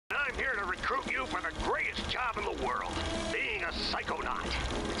for the greatest job in the world, being a psychonaut.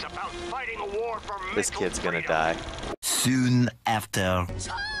 It's about fighting a war for mental This kid's gonna freedom. die. Soon after.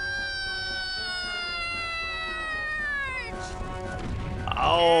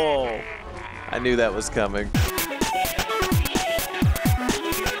 Oh! I knew that was coming.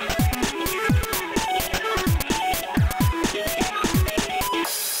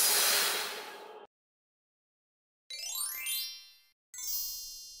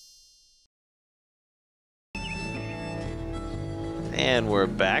 And we're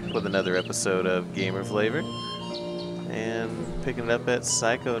back with another episode of Gamer Flavor. And picking it up at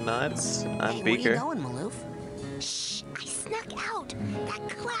Psychonauts. I'm Beaker. Where you going, Maloof? Shh, I snuck out. That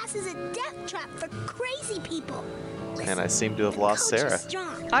class is a death trap for crazy people. Listen, And I seem to have lost coach is Sarah.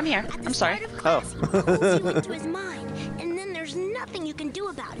 strong. I'm here. At the I'm sorry. start of class, he pulls you into his mind, and then there's nothing you can do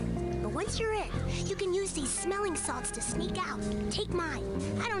about it. But once you're in, you can use these smelling salts to sneak out. Take mine.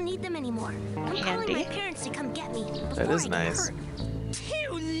 I don't need them anymore. I'm calling my parents to come get me before That is I get nice. hurt.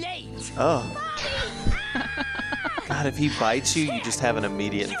 Too late. Oh. God, if he bites you, you just have an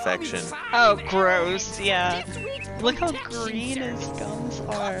immediate infection. Oh, gross. Yeah. This reads Look how protection, green sir. his gums are.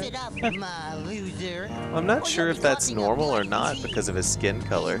 Cough it up, my loser. I'm not sure if that's normal or not because of his skin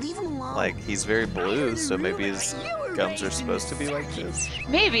color. Leave him alone. Like, he's very blue, so maybe his gums are supposed to be like this.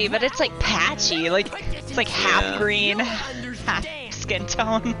 Maybe, but it's like patchy. Like it's like half Yeah. green, half skin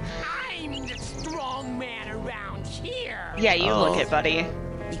tone. I'm the strong man around here. Yeah, you Oh. look it, buddy.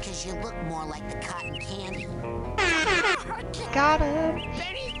 Because you look more like the cotton candy. Got him.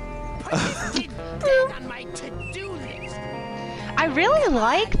 Benny, put this kid down on my to-do list. I really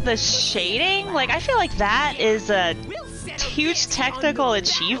like the shading. Like, I feel like that is a We'll settle huge this technical on the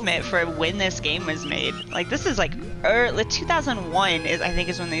achievement for when this game was made. Like, this is like early 2001 is I think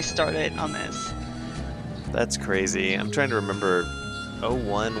is when they started on this. That's crazy. I'm trying to remember.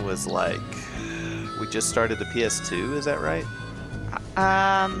 01 was like. We just started the PS2, is that right?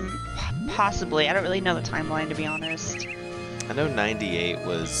 Possibly. I don't really know the timeline, to be honest. I know 98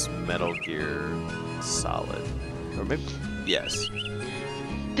 was Metal Gear Solid. Or maybe. Yes.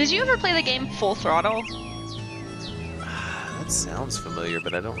 Did you ever play the game Full Throttle? That sounds familiar,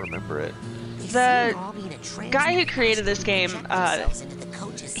 but I don't remember it. The guy who created this game,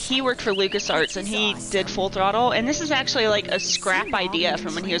 he worked for LucasArts and he did Full Throttle, and this is actually like a scrap idea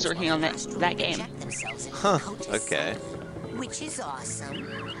from when he was working on that game. Huh, okay. Which is awesome.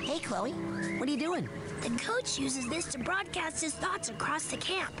 Hey, Chloe, what are you doing? The coach uses this to broadcast his thoughts across the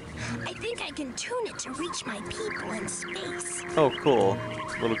camp. I think I can tune it to reach my people in space. Oh, cool.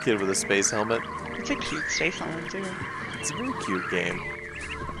 Little kid with a space helmet. It's a cute space helmet too. It's a very cute game.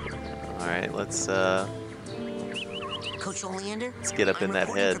 Alright, let's Coach Oleander? Let's get up in I'm that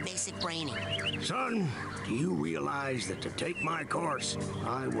reporting head. for basic braining. Son, do you realize that to take my course,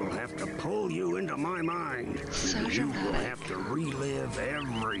 I will have to pull you into my mind? So You will dramatic. have to relive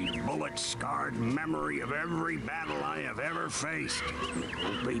every bullet-scarred memory of every battle I have ever faced.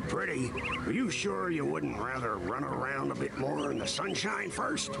 Won't be pretty. Are you sure you wouldn't rather run around a bit more in the sunshine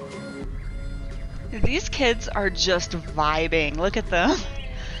first? These kids are just vibing. Look at them.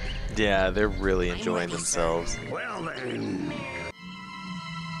 Yeah, they're really enjoying themselves. Well then...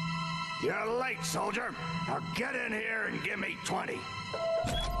 You're late, soldier. Now get in here and give me 20.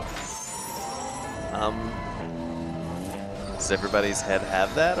 Does everybody's head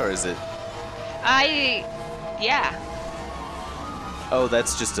have that, or is it... Yeah. Oh,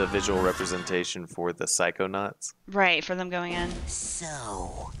 that's just a visual representation for the Psychonauts? Right, for them going in.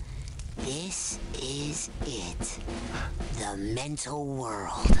 So, this is it. The mental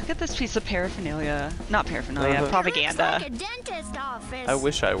world. Look at this piece of paraphernalia. Not paraphernalia, propaganda. Looks like a dentist office. I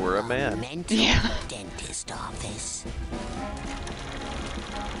wish I were a man. Mental Yeah. dentist office.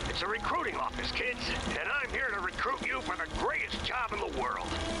 It's a recruiting office, kids, and I'm here to recruit you for the greatest job in the world,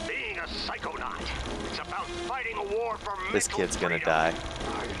 being a psychonaut. It's about fighting a war for mental This kid's gonna freedom. die.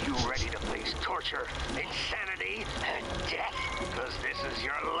 Are you ready to face torture, insanity, and death? Because this is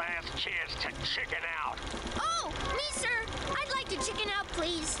your last chance to chicken out. Oh, me, sir. I'd like to chicken out,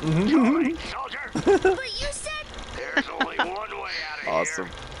 please. All right, soldier. But you said... There's only one way out of Awesome.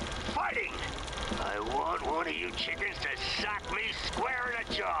 here. Fighting. I want one of you chickens to sock me square in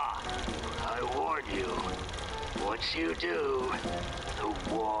the jaw. I warn you. Once you do,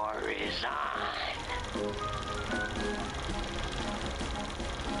 the war is on.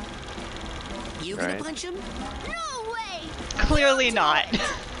 You gonna Right. punch him? No way! Clearly not.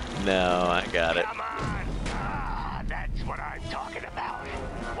 No, I got it. Come on. Ah, that's what I'm talking about.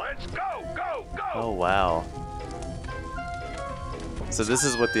 Let's go, go, go. Oh, wow. So this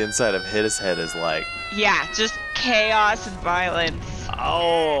is what the inside of his head is like. Yeah, just chaos and violence.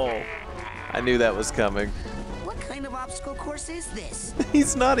 Oh! I knew that was coming. What kind of obstacle course is this?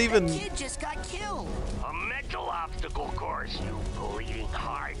 He's not even... That kid just got killed. A mental obstacle course, you bleeding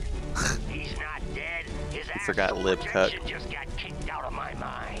heart. He's not dead. His forgot astral lip cut. projection just got kicked out of my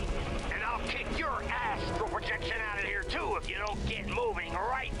mind. And I'll kick your astral projection out of here too if you don't get moving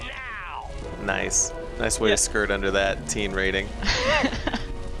right now. Nice. Nice way to skirt under that teen rating.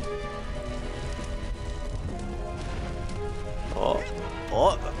 Oh.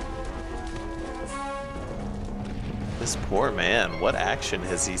 Oh. This poor man. What action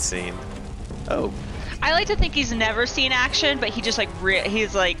has he seen? Oh. I like to think he's never seen action, but he just like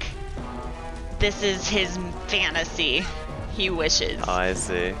he's like, this is his fantasy. He wishes. Oh, I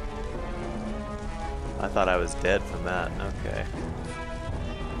see. I thought I was dead from that. Okay.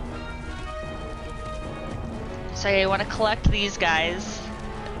 So you want to collect these guys.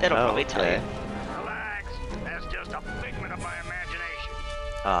 It'll probably tell you. Relax. That's just a figment of my imagination.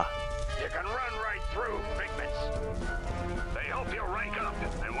 Ah. You can run right through figments. They help you rank up,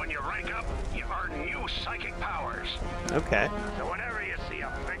 and when you rank up, you earn new psychic powers. Okay. So whenever you see a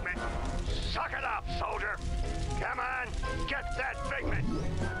figment, suck it up, soldier. Come on, get that figment.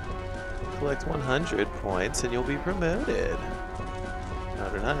 Collect 100 points and you'll be promoted.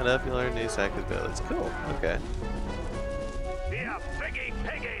 After high enough, you'll earn new psychic abilities. Cool. Okay. Be a piggy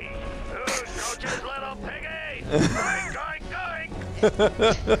piggy. Who's coach's little piggy?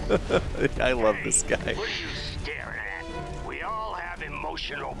 Going. I love this guy. What are you staring at? We all have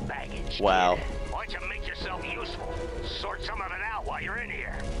emotional baggage. Wow. Why don't you make yourself useful? Sort some of it out while you're in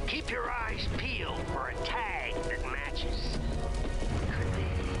here. Keep your eyes peeled for a tag that matches. Could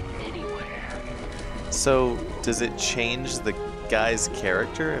be anywhere. So, does it change the guy's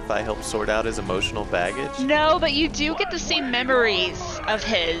character if I help sort out his emotional baggage? No, but you do get the same memories of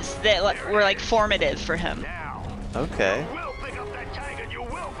his that were like formative for him. Now, Okay. you will pick up that tag and you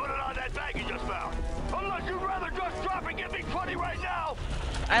will put it on that bag you just found. Unless you'd rather just drop and give me 20 right now.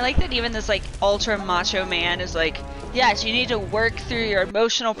 I like that even this like ultra macho man is like, yes, you need to work through your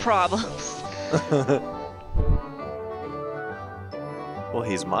emotional problems. Well,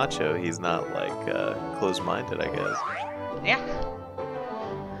 he's macho. He's not like closed-minded, I guess. Yeah.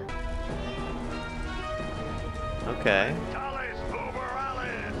 Okay. Tallis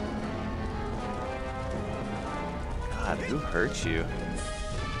Uberalis. God, who hurt you?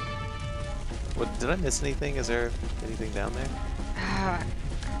 What? Did I miss anything? Is there anything down there?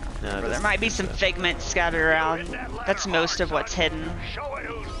 No, it There doesn't might be seem some so. figments scattered around. That's most of what's hidden. Show it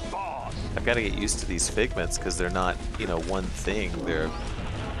who's boss. I've got to get used to these figments because they're not, you know, one thing. They're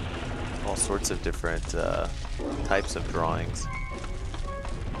all sorts of different types of drawings.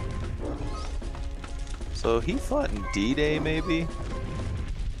 So he fought in D-Day, maybe?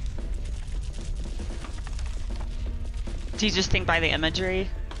 Do you just think by the imagery?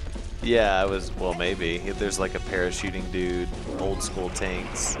 Yeah, I was, well, maybe. There's like a parachuting dude, old school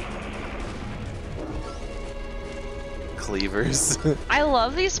tanks, cleavers. I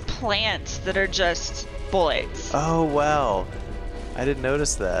love these plants that are just bullets. Oh, wow. I didn't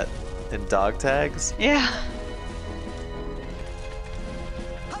notice that. And dog tags? Yeah.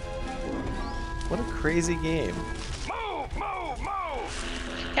 What a crazy game. Move, move,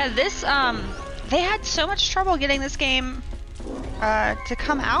 move. Yeah, this, they had so much trouble getting this game to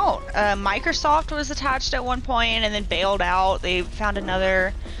come out. Microsoft was attached at one point and then bailed out. They found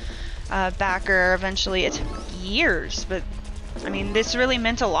another backer eventually. It took years, but I mean, this really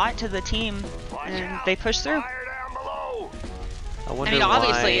meant a lot to the team, and they pushed through. Fire down below. I wonder I mean,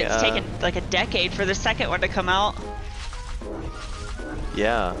 obviously, why, it's taken like a decade for the second one to come out.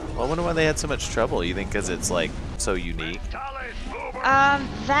 Yeah. Well, I wonder why they had so much trouble. You think because it's like so unique? Tallis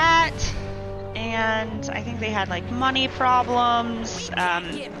Uberalis. That, and I think they had like money problems.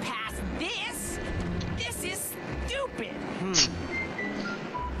 Get past this. This is stupid.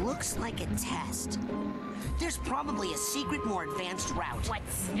 Looks like a test. There's probably a secret, more advanced route.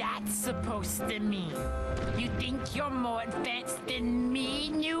 What's that supposed to mean? You think you're more advanced than me,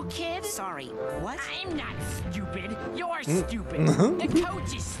 new kid? Sorry, what? I'm not stupid. You're stupid. The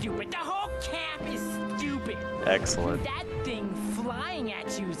coach is stupid. The whole camp is stupid. Excellent. That thing flying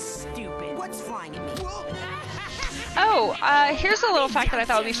at you is stupid. What's flying at me? Oh, here's a little fact that I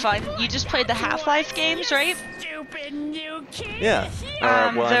thought would be fun. You just played the Half-Life games, right? Stupid new kid. Yeah.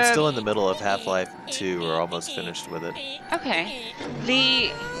 Well, I'm the- still in the middle of Half-Life 2. We're almost finished with it. Okay.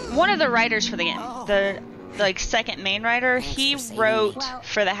 One of the writers for the game, the like second main writer, he wrote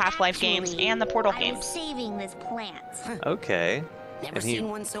for the Half-Life games and the Portal I was games. saving this plant. Okay. Never And he- seen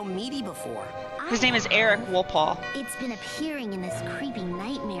one so meaty before. His name is Eric Wolpaw. It's been appearing in this creepy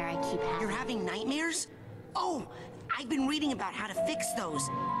nightmare I keep You're having. having nightmares? Oh, I've been reading about how to fix those.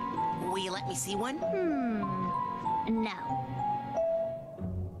 Will you let me see one? No.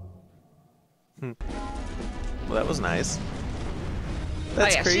 Well, that was nice.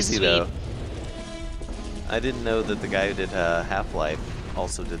 That's yeah, she's crazy, sweet. though. I didn't know that the guy who did Half-Life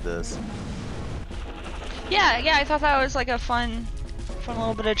also did this. Yeah, I thought that was like a fun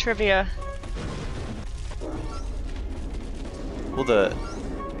little bit of trivia. Well,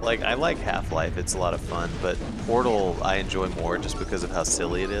 I like Half-Life, it's a lot of fun, but Portal I enjoy more just because of how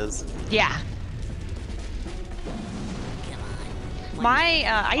silly it is. Yeah.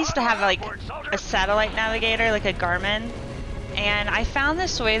 I used to have like a satellite navigator, like a Garmin, and I found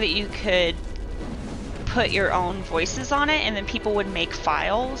this way that you could put your own voices on it, and then people would make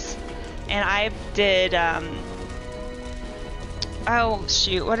files. And I did, oh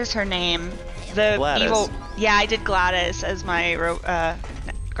shoot, what is her name? The Gladys. evil. Yeah, I did Gladys as my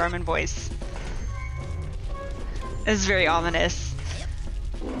Garmin voice. It was very ominous.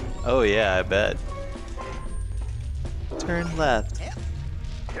 Oh yeah, I bet. Turn left.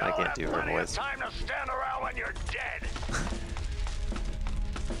 I can't do her voice. Time to stand around when you're dead.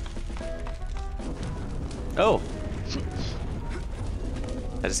 Oh!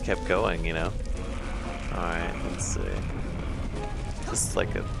 I just kept going, you know? Alright, let's see. Is this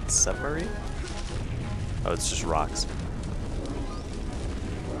like a submarine? Oh, it's just rocks.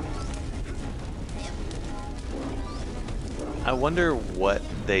 I wonder what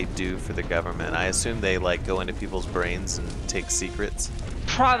they do for the government. I assume they like go into people's brains and take secrets.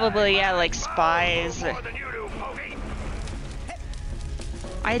 Probably, yeah, like spies. More than you do, Pokey.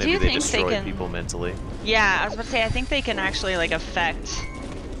 I Maybe do they think destroy they can. people mentally. Yeah, I was about to say, I think they can actually like affect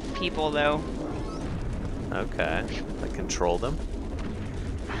people though. Okay. Like control them?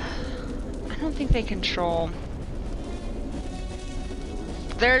 I don't think they control.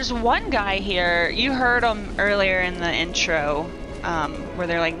 There's one guy here, you heard him earlier in the intro, where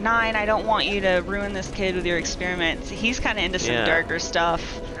they're like, Nine, I don't want you to ruin this kid with your experiments. He's kind of into some Yeah. darker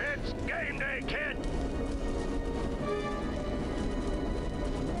stuff. It's game day, kid.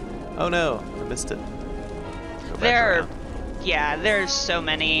 Oh no, I missed it. Go back There, around. yeah, there's so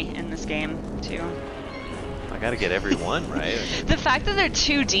many in this game too. I gotta get every one, right? I mean, The fact that they're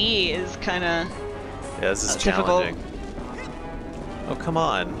 2D is kind of yeah, this is difficult. challenging. Oh, come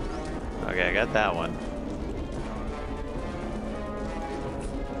on. Okay, I got that one.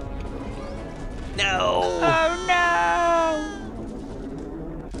 No! Oh no!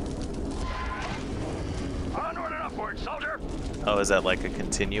 Onward and upward, soldier. Oh, is that like a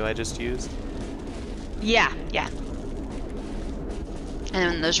continue I just used? Yeah. And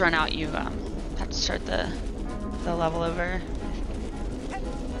when those run out, you have to start the level over.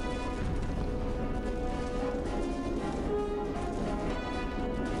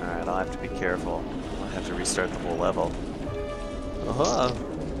 Alright, I'll have to be careful. I'll have to restart the whole level. Uh-huh.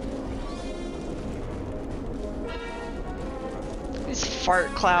 These fart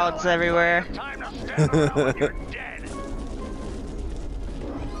clouds everywhere. Time to stand around when you're dead.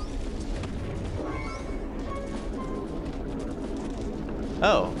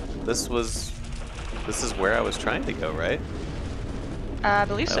 Oh, this is where I was trying to go, right? I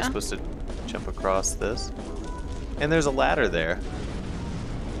believe I so. was supposed to jump across this. And there's a ladder there.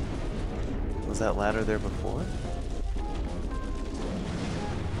 Was that ladder there before?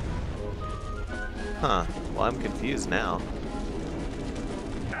 Huh. Well, I'm confused now.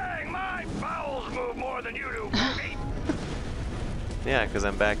 Dang, my bowels move more than you do, Pokey. Yeah, because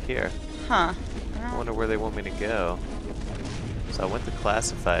I'm back here. Huh. I wonder where they want me to go. So I went the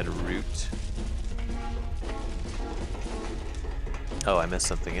classified route. Oh, I missed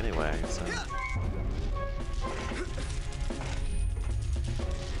something anyway. So.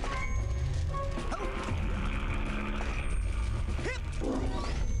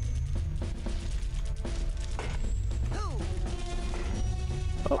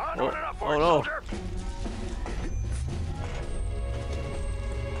 Onward and upward, Oh no. soldier.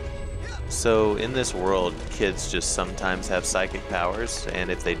 So in this world, kids just sometimes have psychic powers,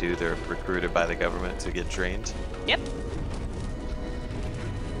 and if they do, they're recruited by the government to get trained. Yep.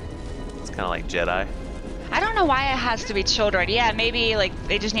 It's kind of like Jedi. I don't know why it has to be children. Yeah, maybe like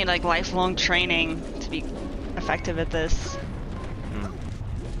they just need like lifelong training to be effective at this.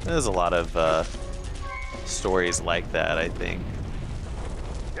 There's a lot of stories like that, I think.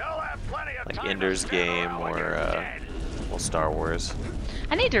 You'll have plenty of Like time to Ender's stand Game around when or you're dead. well, Star Wars.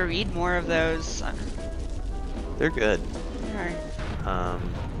 I need to read more of those. They're good. Alright. I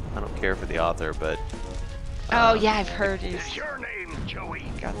don't care for the author, but Oh yeah, I've heard he's Is your name Joey?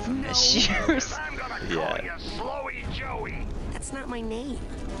 got some No, issues. 'cause I'm gonna call Yeah. you Slowy Joey. That's not my name.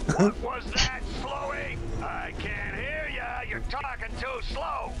 What was that, Slowy? I can't hear ya. You're talking too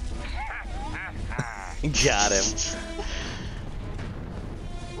slow. Got him.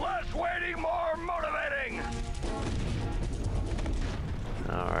 Less waiting, more motivating.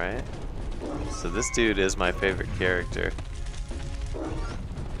 Alright. So this dude is my favorite character.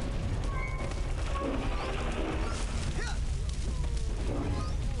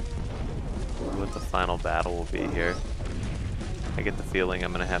 What the final battle will be here. I get the feeling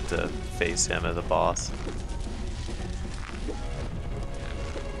I'm gonna have to face him as a boss.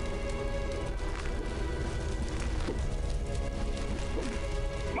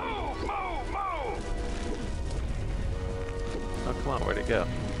 Move, move, move. Oh, come on, where'd it go?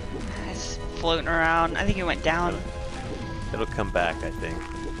 It's floating around. I think it went down. It'll come back, I think.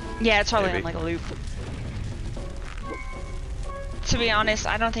 Yeah, it's probably Maybe. on like a loop. To be honest,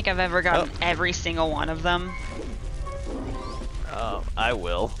 I don't think I've ever gotten every single one of them. I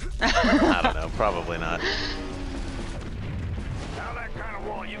will. I don't know, probably not. Now that kind of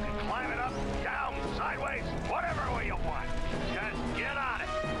wall, you can climb it up, down, sideways, whatever way you want. Just get on it,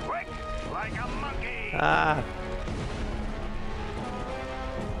 quick, like a monkey. Ah.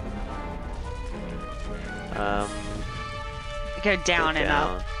 Go down and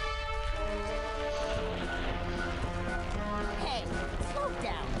up. Hey, slow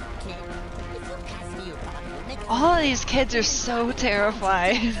down, kid. If you pass me your body, you'll make All of these kids are so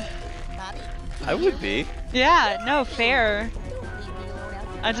terrified. Bobby, I would be. Yeah, no, fair. don't leave me alone out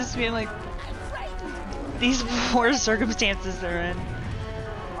here. I just feel like I'm frightened. these poor circumstances they're in.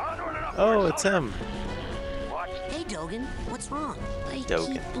 Onward and upward, Oh, it's soldier. him. Watch. Hey, Dogen, what's wrong? I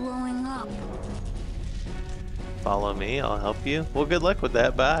Dogen. keep blowing up. Follow me, I'll help you. Well, good luck with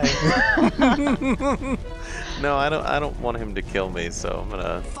that. Bye. No, I don't want him to kill me, so I'm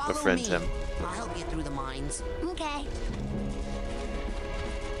gonna Follow befriend me. him. I'll help you through the mines. Okay.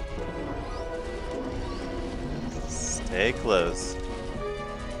 Stay close.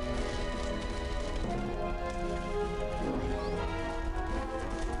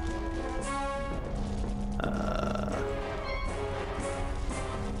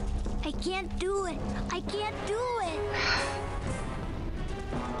 I can't do it. I can't do it.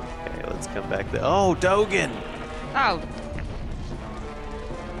 Okay, let's come back there. Oh, Dogen! Oh,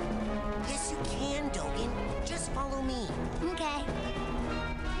 Yes, you can, Dogen. Just follow me. Okay.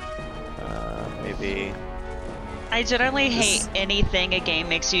 Maybe. I generally This- hate anything a game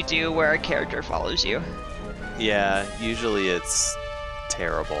makes you do where a character follows you. Yeah, usually it's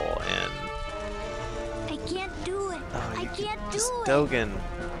terrible and. I can't do it. Oh, I you can't do just it. Dogen.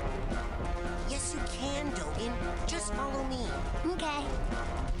 Yes, you can, Dogen. Just follow me. Okay.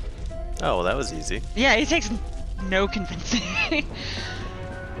 Oh, well, that was easy. Yeah, it takes no convincing.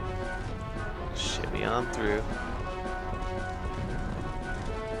 Shimmy on through.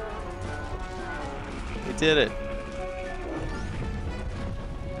 We did it.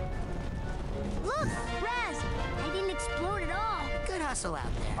 Look, Raz. I didn't explode at all. Good hustle out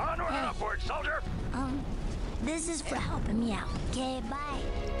there. Onward and upward, soldier. This is for helping me out. Okay, bye.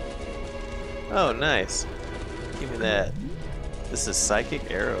 Oh, nice. Give me that. This is Psychic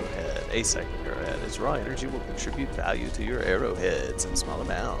Arrowhead. A Psychic Arrowhead. Its raw energy will contribute value to your arrowheads in small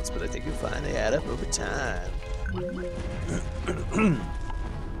amounts, but I think you'll find they add up over time.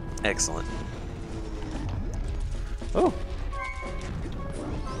 Excellent. Oh!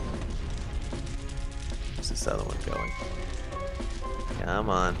 Where's this other one going? Come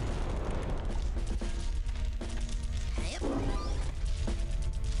on.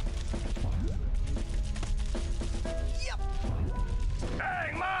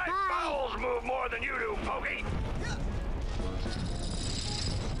 Dang, my bowels move more than you do, Pokey.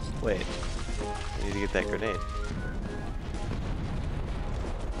 Wait. I need to get that grenade.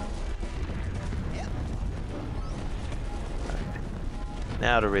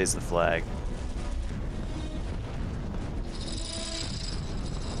 Now to raise the flag.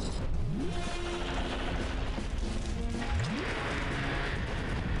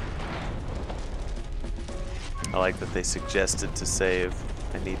 I like that they suggested to save.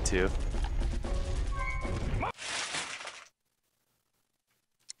 I need to.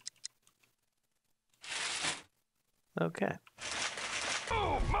 Okay.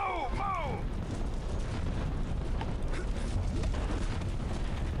 Move, move, move.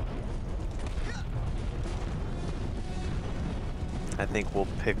 I think we'll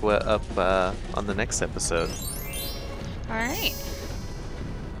pick up on the next episode. All right.